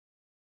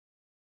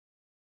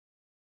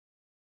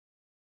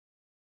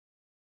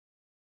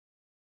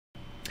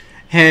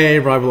Hey,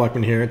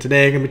 Ravi here.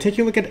 Today I'm going to be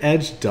taking a look at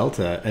Edge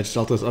Delta. Edge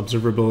Delta's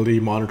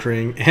observability,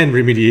 monitoring, and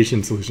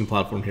remediation solution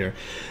platform here.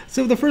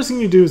 So the first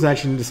thing you do is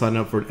actually need to sign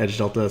up for an Edge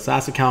Delta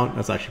SaaS account.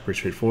 That's actually pretty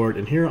straightforward.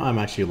 And here I'm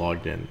actually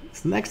logged in.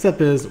 So the next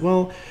step is,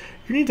 well,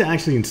 you need to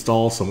actually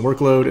install some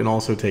workload and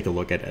also take a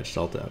look at Edge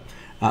Delta.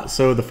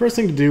 So the first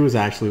thing to do is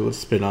actually let's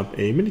spin up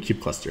a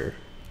Minikube cluster.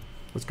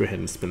 Let's go ahead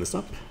and spin this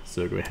up.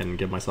 So go ahead and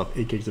give myself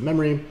 8 gigs of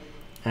memory.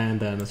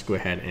 And then let's go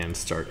ahead and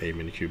start a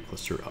Minikube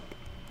cluster up.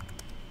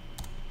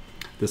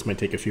 This might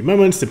take a few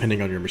moments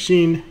depending on your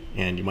machine,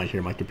 and you might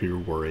hear my computer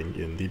whirring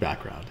in the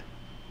background.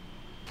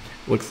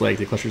 Looks like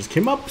the clusters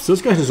came up, so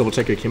let's go ahead and double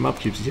check it came up.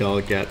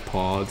 kubectl get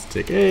pods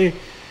tick A,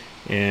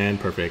 and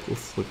perfect.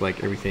 Looks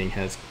like everything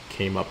has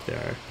came up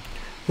there.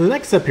 So the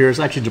next step here is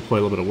actually deploy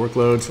a little bit of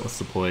workloads. Let's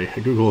deploy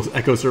Google's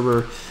Echo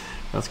server.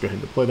 Let's go ahead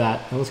and deploy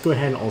that, and let's go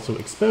ahead and also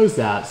expose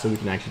that so we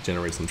can actually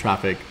generate some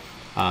traffic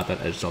that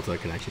Edge Delta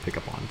can actually pick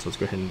up on. So let's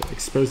go ahead and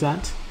expose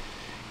that.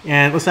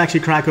 And let's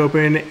actually crack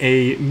open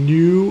a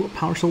new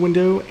PowerShell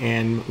window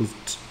and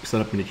let's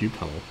set up Minikube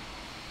tunnel.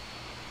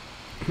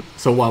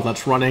 So while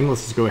that's running,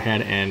 let's just go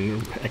ahead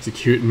and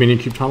execute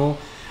Minikube tunnel.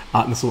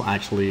 This will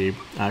actually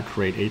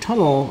create a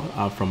tunnel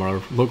from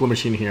our local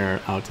machine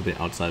here out to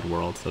the outside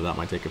world. So that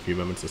might take a few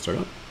moments to start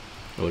up.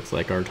 It looks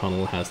like our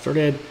tunnel has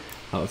started.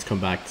 Let's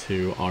come back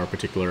to our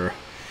particular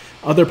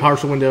other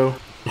PowerShell window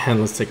and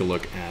let's take a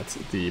look at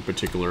the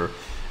particular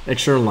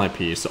external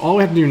IP. So all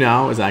we have to do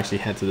now is actually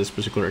head to this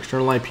particular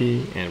external IP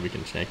and we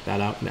can check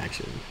that out in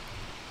action.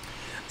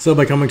 So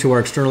by coming to our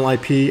external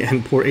IP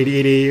and port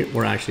 8080,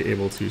 we're actually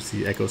able to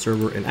see Echo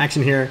server in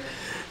action here.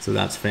 So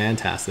that's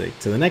fantastic.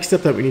 So the next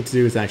step that we need to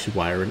do is actually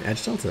wire in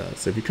Edge Delta.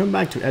 So if you come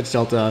back to Edge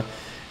Delta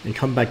and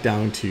come back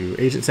down to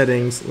agent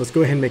settings, let's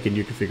go ahead and make a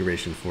new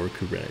configuration for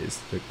Kubernetes.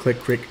 So click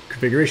Quick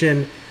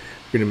Configuration.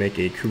 We're going to make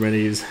a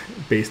Kubernetes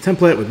based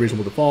template with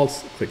reasonable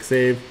defaults. Click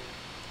Save.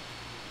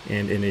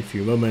 And in a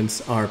few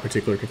moments, our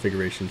particular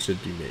configuration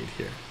should be made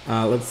here.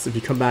 If you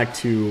come back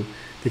to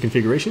the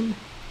configuration,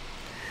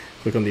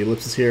 click on the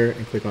ellipsis here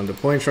and click on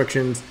deploy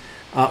instructions.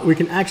 We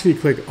can actually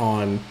click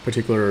on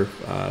particular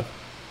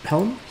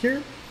Helm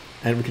here,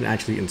 and we can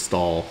actually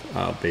install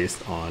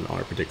based on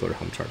our particular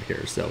Helm chart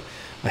here. So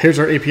here's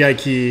our API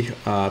key.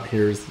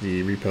 Here's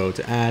the repo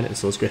to add. And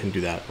so let's go ahead and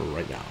do that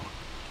right now.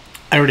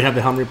 I already have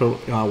the Helm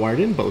repo wired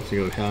in, but let's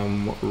go to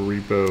Helm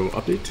repo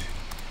update.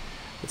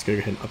 Let's go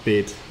ahead and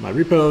update my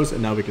repos, and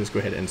now we can just go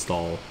ahead and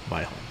install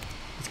by Helm.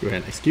 Let's go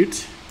ahead and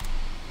execute.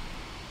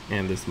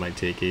 And this might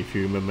take a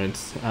few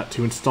moments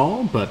to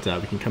install, but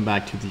we can come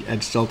back to the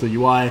Edge Delta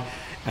UI,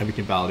 and we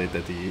can validate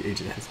that the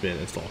agent has been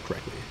installed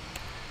correctly.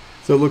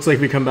 So it looks like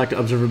we come back to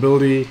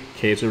observability,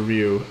 case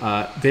review.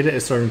 Data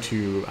is starting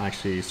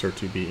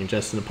to be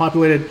ingested and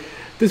populated.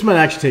 This might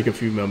actually take a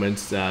few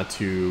moments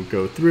to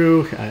go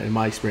through. In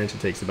my experience, it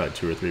takes about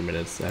 2 or 3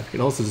 minutes. We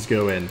can also just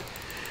go and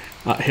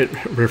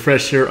hit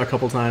refresh here a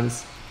couple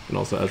times, and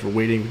also as we're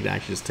waiting, we can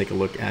actually just take a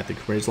look at the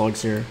Kubernetes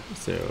logs here.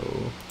 So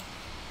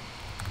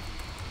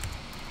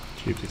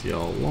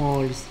kubectl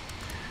logs,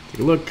 take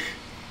a look.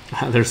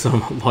 There's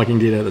some logging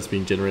data that's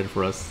being generated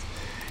for us,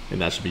 and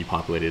that should be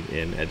populated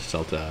in Edge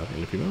Delta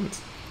in a few moments.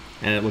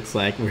 And it looks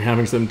like we're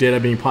having some data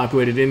being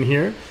populated in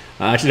here.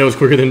 Actually, that was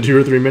quicker than 2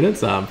 or 3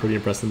 minutes. I'm pretty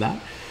impressed with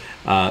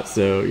that.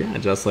 So yeah,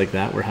 just like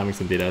that, we're having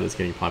some data that's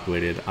getting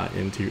populated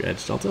into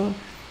Edge Delta.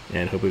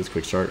 And hopefully this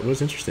quick start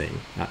was interesting.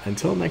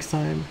 Until next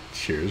time,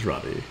 cheers,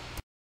 Ravi.